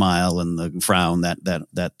faces, the smile and the frown, that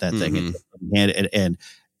thing,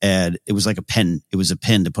 and it was like a pen. It was a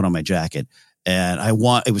pin to put on my jacket, and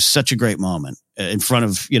it was such a great moment in front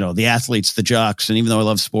of the athletes, the jocks, and even though I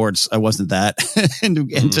love sports, I wasn't that, and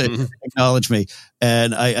to acknowledge me.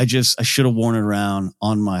 And I should have worn it around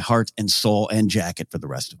on my heart and soul and jacket for the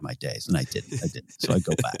rest of my days. And I didn't. So I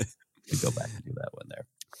go back and do that one there.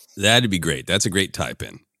 That'd be great. That's a great type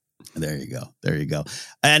in. There you go.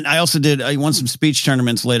 And I also I won some speech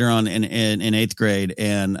tournaments later on in 8th grade,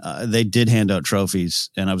 and they did hand out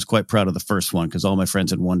trophies. And I was quite proud of the first one because all my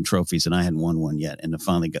friends had won trophies and I hadn't won one yet. And I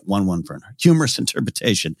finally won one for humorous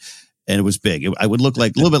interpretation. And it was big. I would look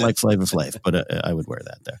like a little bit like Flavor Flav, but I would wear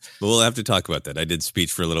that there. But we'll have to talk about that. I did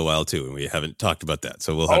speech for a little while too, and we haven't talked about that.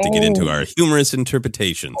 So we'll have to get into our humorous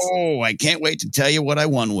interpretations. Oh, I can't wait to tell you what I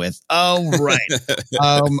won with. All right.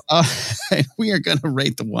 We are going to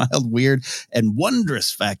rate the wild, weird, and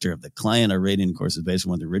wondrous factor of the client. Our rating, of course, is based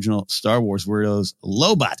on the original Star Wars weirdos,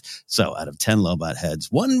 Lobot. So out of 10 Lobot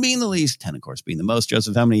heads, 1 being the least, 10, of course, being the most.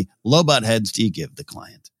 Joseph, how many Lobot heads do you give the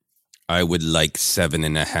client? I would like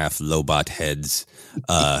 7.5 Lobot heads.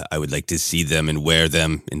 I would like to see them and wear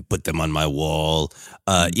them and put them on my wall.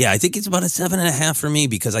 I think it's about a 7.5 for me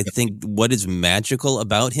because I think what is magical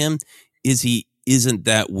about him is he isn't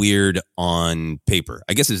that weird on paper.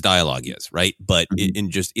 I guess his dialogue is, right? But in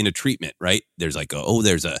a treatment, right? There's like,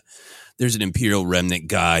 there's an Imperial Remnant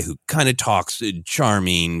guy who kind of talks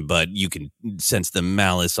charming, but you can sense the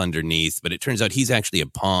malice underneath. But it turns out he's actually a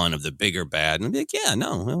pawn of the bigger bad. And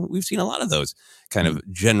I'm like, we've seen a lot of those kind of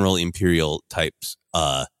general Imperial types.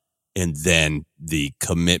 And then the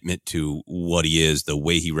commitment to what he is, the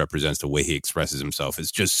way he represents, the way he expresses himself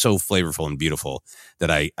is just so flavorful and beautiful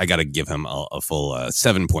that I got to give him a full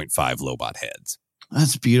 7.5 Lobot heads.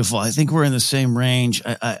 That's beautiful. I think we're in the same range.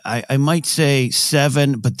 I might say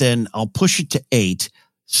 7, but then I'll push it to 8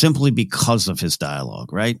 simply because of his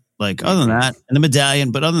dialogue, right? Like other than that, and the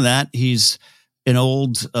medallion, but other than that, he's an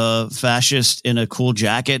old fascist in a cool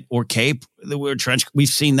jacket or cape. We've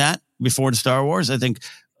seen that before in Star Wars. I think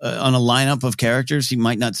on a lineup of characters, he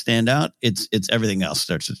might not stand out. It's everything else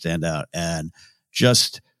starts to stand out. And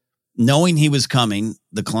just knowing he was coming,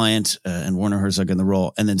 the client and Werner Herzog in the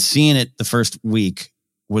role, and then seeing it the first week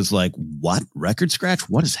was like, what? Record scratch?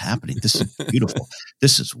 What is happening? This is beautiful.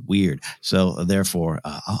 This is weird. So therefore,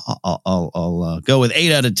 I'll go with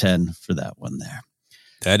 8 out of 10 for that one there.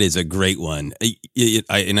 That is a great one.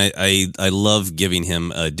 I love giving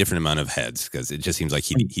him a different amount of heads because it just seems like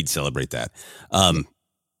he'd celebrate that.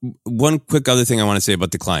 One quick other thing I want to say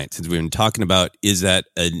about the client, since we've been talking about, is that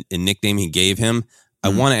a nickname he gave him? I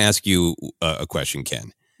want to ask you a question,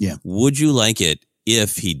 Ken. Yeah. Would you like it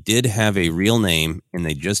if he did have a real name and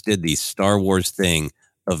they just did the Star Wars thing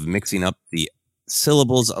of mixing up the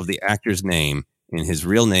syllables of the actor's name and his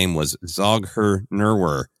real name was Zog-Her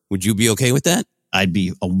Nerwer? Would you be okay with that? I'd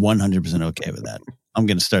be 100% okay with that. I'm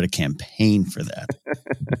going to start a campaign for that.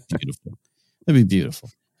 Beautiful. That'd be beautiful.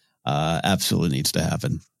 Absolutely needs to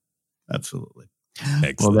happen. Absolutely.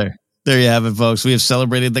 Excellent. Well, there you have it, folks. We have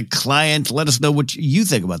celebrated the client. Let us know what you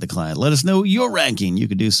think about the client. Let us know your ranking. You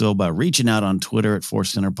can do so by reaching out on Twitter at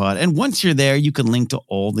 @ForceCenterPod. And once you're there, you can link to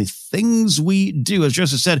all the things we do. As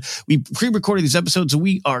Joseph said, we pre-recorded these episodes, so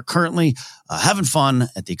we are currently having fun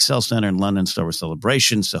at the Excel Center in London, Star Wars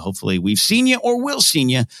Celebration. So hopefully we've seen you or will see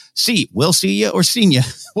you. We'll see you or seen you.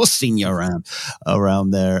 We'll see you around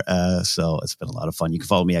there. So it's been a lot of fun. You can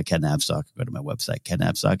follow me at Ken Napzok. Go to my website,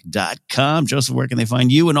 kennapzok.com. Joseph, where can they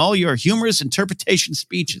find you and all your humorous interpretation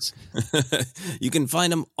speeches? You can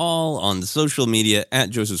find them all on the social media at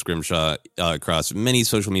Joseph Scrimshaw across many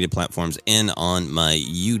social media platforms and on my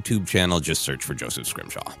YouTube channel. Just search for Joseph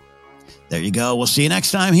Scrimshaw. There you go. We'll see you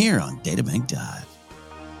next time here on Databank Dive.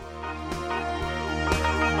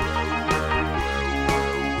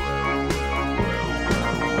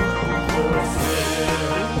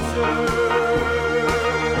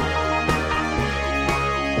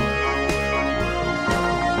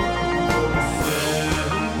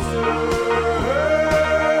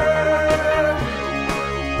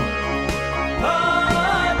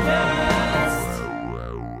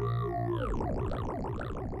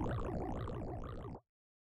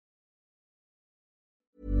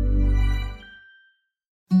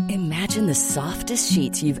 Imagine the softest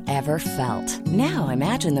sheets you've ever felt. Now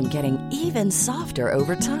imagine them getting even softer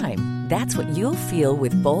over time. That's what you'll feel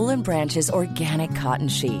with Boll & Branch's organic cotton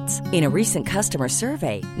sheets. In a recent customer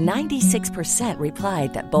survey, 96%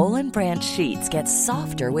 replied that Boll & Branch sheets get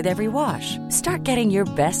softer with every wash. Start getting your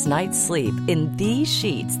best night's sleep in these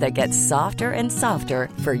sheets that get softer and softer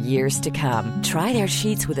for years to come. Try their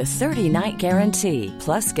sheets with a 30-night guarantee.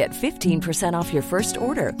 Plus, get 15% off your first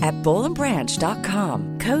order at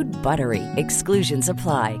bollandbranch.com. Code BUTTERY. Exclusions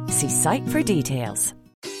apply. See site for details.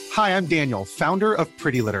 Hi, I'm Daniel, founder of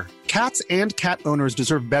Pretty Litter. Cats and cat owners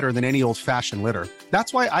deserve better than any old-fashioned litter.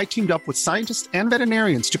 That's why I teamed up with scientists and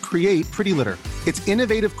veterinarians to create Pretty Litter. Its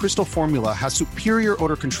innovative crystal formula has superior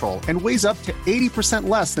odor control and weighs up to 80%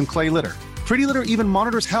 less than clay litter. Pretty Litter even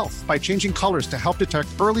monitors health by changing colors to help detect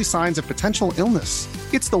early signs of potential illness.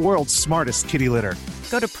 It's the world's smartest kitty litter.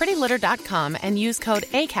 Go to prettylitter.com and use code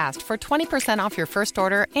ACAST for 20% off your first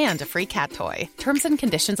order and a free cat toy. Terms and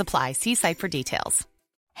conditions apply. See site for details.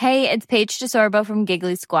 Hey, it's Paige DeSorbo from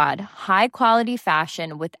Giggly Squad. High quality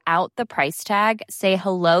fashion without the price tag. Say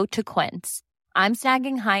hello to Quince. I'm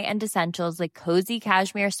snagging high-end essentials like cozy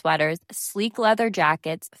cashmere sweaters, sleek leather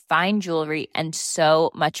jackets, fine jewelry, and so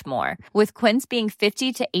much more. With Quince being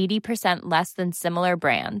 50 to 80% less than similar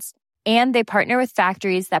brands. And they partner with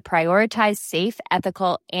factories that prioritize safe,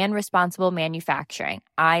 ethical, and responsible manufacturing.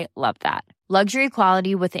 I love that. Luxury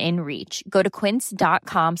quality within reach. Go to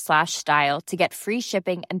quince.com/style to get free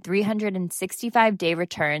shipping and 365-day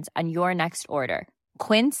returns on your next order.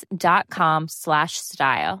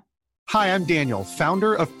 Quince.com/style. Hi, I'm Daniel,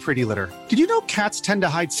 founder of Pretty Litter. Did you know cats tend to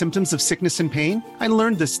hide symptoms of sickness and pain? I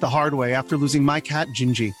learned this the hard way after losing my cat,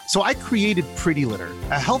 Gingy. So I created Pretty Litter,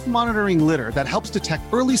 a health monitoring litter that helps detect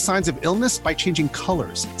early signs of illness by changing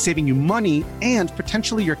colors, saving you money and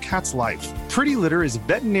potentially your cat's life. Pretty Litter is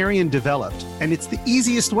veterinarian developed, and it's the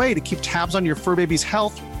easiest way to keep tabs on your fur baby's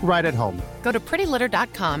health right at home. Go to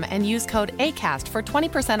prettylitter.com and use code ACAST for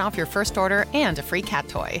 20% off your first order and a free cat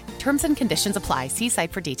toy. Terms and conditions apply. See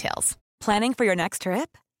site for details. Planning for your next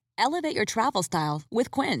trip? Elevate your travel style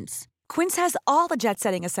with Quince. Quince has all the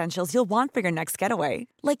jet-setting essentials you'll want for your next getaway,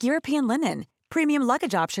 like European linen, premium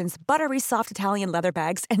luggage options, buttery soft Italian leather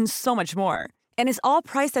bags, and so much more. And is all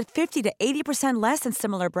priced at 50 to 80% less than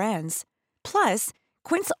similar brands. Plus,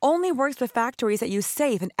 Quince only works with factories that use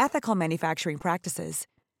safe and ethical manufacturing practices.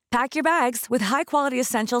 Pack your bags with high-quality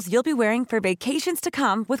essentials you'll be wearing for vacations to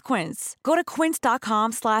come with Quince. Go to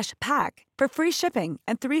quince.com/pack for free shipping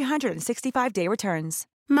and 365-day returns.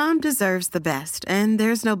 Mom deserves the best, and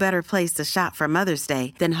there's no better place to shop for Mother's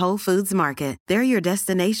Day than Whole Foods Market. They're your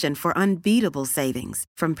destination for unbeatable savings,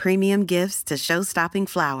 from premium gifts to show-stopping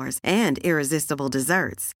flowers and irresistible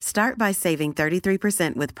desserts. Start by saving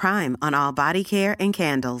 33% with Prime on all body care and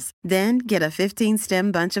candles. Then get a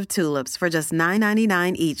 15-stem bunch of tulips for just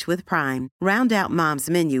 $9.99 each with Prime. Round out Mom's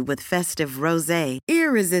menu with festive rosé,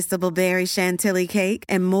 irresistible berry chantilly cake,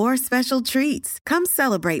 and more special treats. Come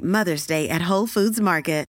celebrate Mother's Day at Whole Foods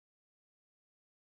Market.